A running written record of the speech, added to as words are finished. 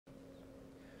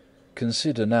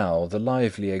consider now the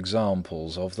lively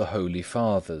examples of the Holy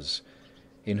Fathers,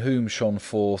 in whom shone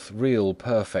forth real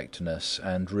perfectness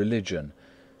and religion,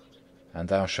 and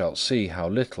thou shalt see how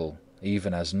little,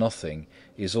 even as nothing,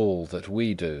 is all that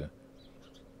we do.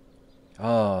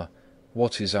 Ah,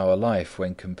 what is our life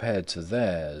when compared to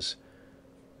theirs?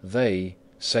 They,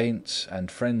 saints and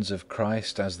friends of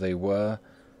Christ as they were,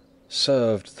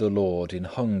 served the Lord in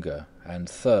hunger and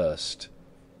thirst,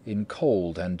 in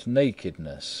cold and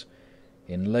nakedness,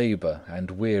 in labour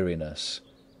and weariness,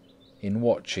 in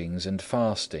watchings and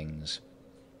fastings,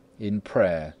 in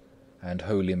prayer and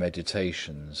holy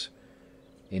meditations,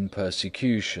 in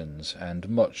persecutions and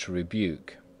much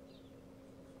rebuke.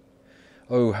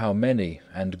 Oh, how many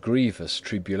and grievous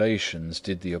tribulations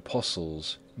did the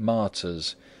apostles,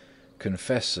 martyrs,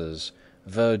 confessors,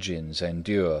 virgins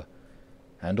endure,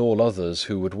 and all others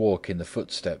who would walk in the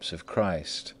footsteps of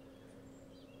Christ.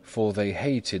 For they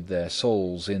hated their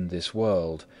souls in this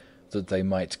world, that they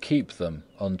might keep them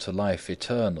unto life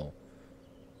eternal.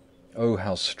 Oh,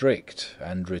 how strict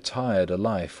and retired a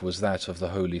life was that of the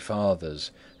Holy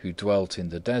Fathers, who dwelt in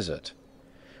the desert!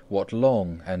 What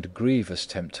long and grievous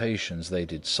temptations they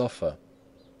did suffer!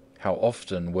 How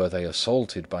often were they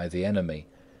assaulted by the enemy!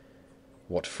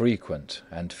 What frequent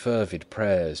and fervid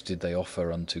prayers did they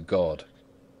offer unto God!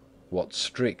 What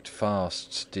strict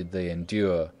fasts did they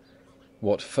endure!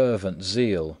 What fervent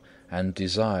zeal and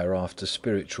desire after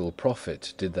spiritual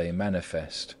profit did they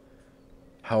manifest!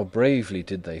 How bravely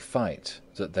did they fight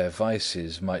that their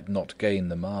vices might not gain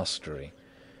the mastery!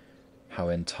 How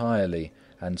entirely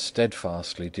and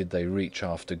steadfastly did they reach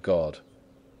after God!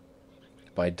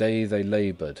 By day they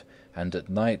laboured, and at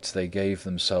night they gave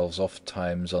themselves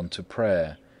ofttimes unto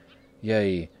prayer.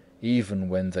 Yea, even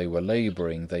when they were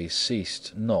labouring, they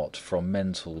ceased not from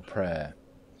mental prayer.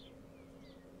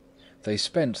 They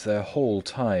spent their whole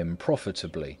time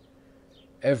profitably.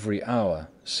 Every hour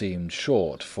seemed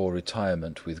short for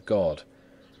retirement with God,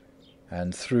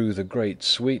 and through the great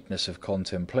sweetness of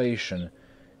contemplation,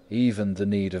 even the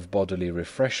need of bodily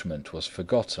refreshment was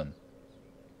forgotten.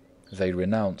 They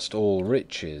renounced all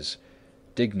riches,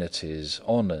 dignities,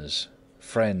 honours,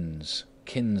 friends,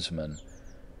 kinsmen.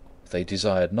 They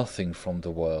desired nothing from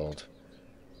the world.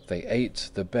 They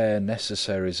ate the bare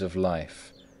necessaries of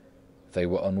life. They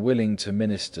were unwilling to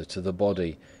minister to the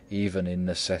body even in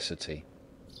necessity.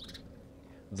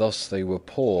 Thus they were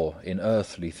poor in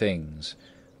earthly things,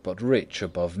 but rich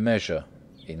above measure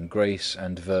in grace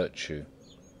and virtue.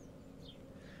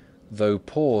 Though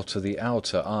poor to the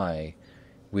outer eye,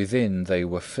 within they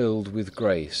were filled with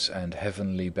grace and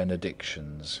heavenly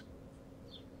benedictions.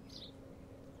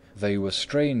 They were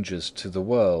strangers to the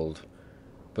world,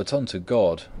 but unto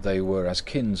God they were as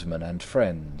kinsmen and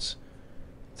friends.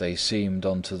 They seemed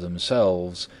unto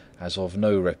themselves as of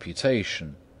no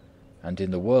reputation, and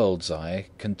in the world's eye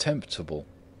contemptible.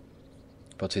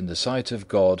 But in the sight of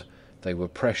God they were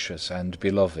precious and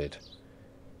beloved.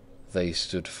 They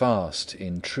stood fast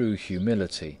in true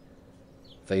humility.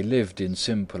 They lived in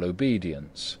simple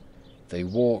obedience. They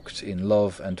walked in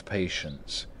love and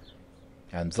patience.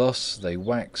 And thus they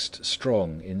waxed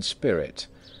strong in spirit,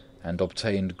 and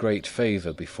obtained great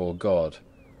favour before God.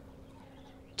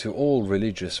 To all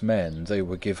religious men they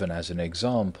were given as an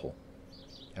example,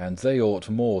 and they ought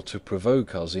more to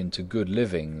provoke us into good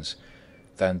livings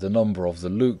than the number of the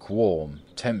lukewarm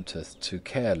tempteth to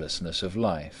carelessness of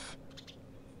life.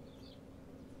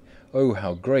 Oh,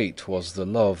 how great was the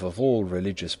love of all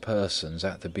religious persons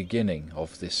at the beginning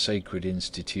of this sacred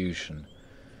institution!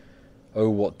 Oh,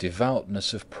 what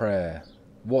devoutness of prayer!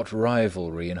 What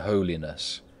rivalry in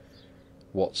holiness!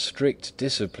 What strict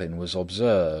discipline was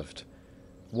observed!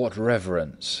 What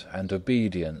reverence and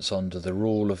obedience under the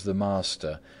rule of the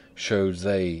Master showed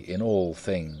they in all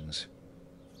things!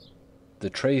 The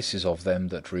traces of them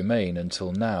that remain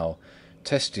until now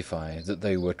testify that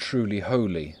they were truly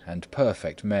holy and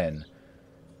perfect men,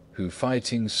 who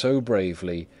fighting so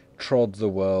bravely trod the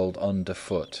world under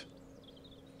foot.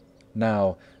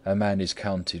 Now a man is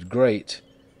counted great,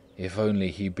 if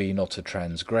only he be not a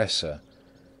transgressor,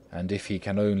 and if he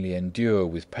can only endure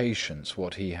with patience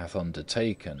what he hath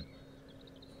undertaken.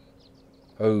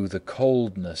 Oh, the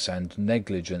coldness and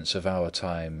negligence of our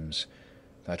times,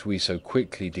 that we so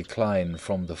quickly decline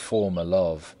from the former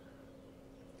love,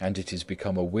 and it is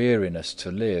become a weariness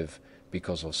to live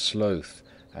because of sloth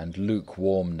and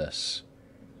lukewarmness.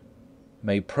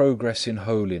 May progress in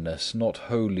holiness not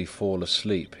wholly fall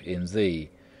asleep in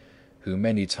thee, who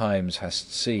many times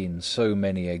hast seen so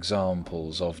many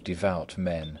examples of devout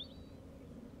men.